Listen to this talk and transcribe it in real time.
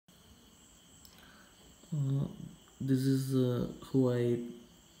Uh, this is Huawei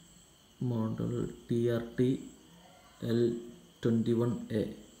model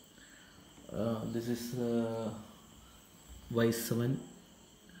TRT-L21A. This is Y7.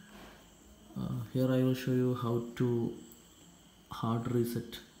 Here I will show you how to hard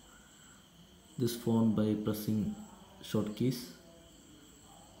reset this phone by pressing short keys.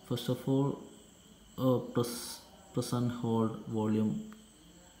 First of all, press and hold volume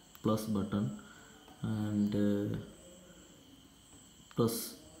plus button and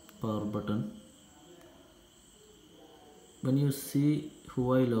press power button. When you see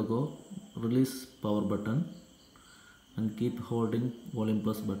Huawei logo, release power button and keep holding volume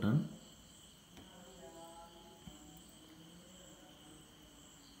plus button.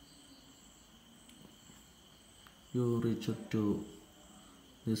 You reach it to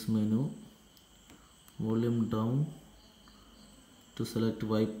this menu, volume down to select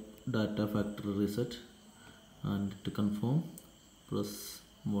wipe data factory reset, and to confirm press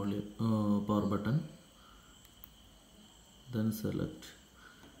volume power button, then select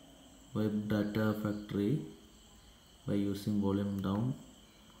wipe data factory by using volume down,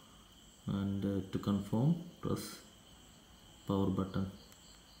 and to confirm press power button,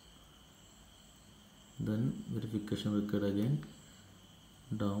 then verification required again,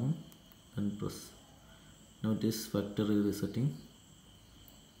 down and press. Now it is factory resetting.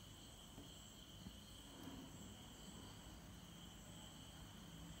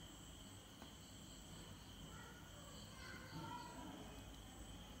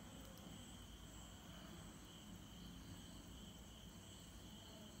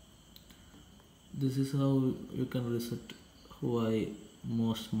 This is how you can reset Huawei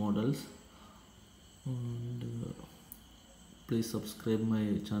most models, and please subscribe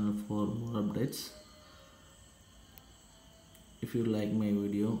my channel for more updates. If you like my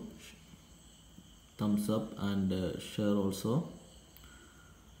video, thumbs up and share also.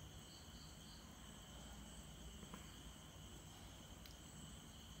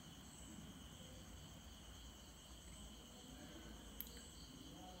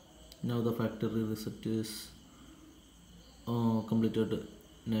 Now the factory reset is completed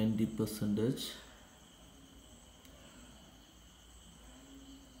 90%.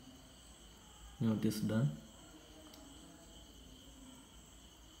 Now it is done.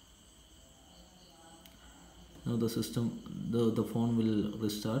 Now the phone will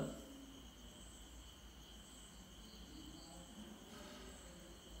restart.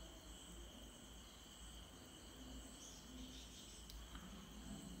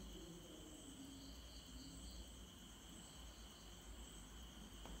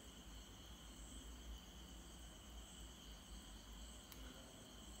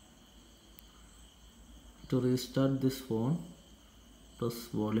 To restart this phone, press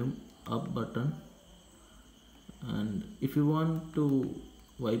volume up button, and if you want to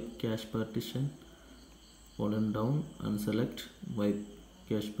wipe cache partition, volume down and select wipe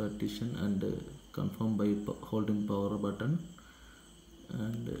cache partition, and confirm by holding power button,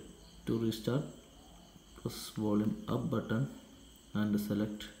 and to restart press volume up button and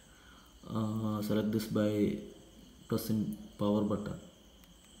select this by pressing power button.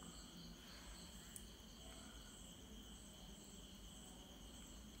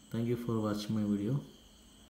 Thank you for watching my video.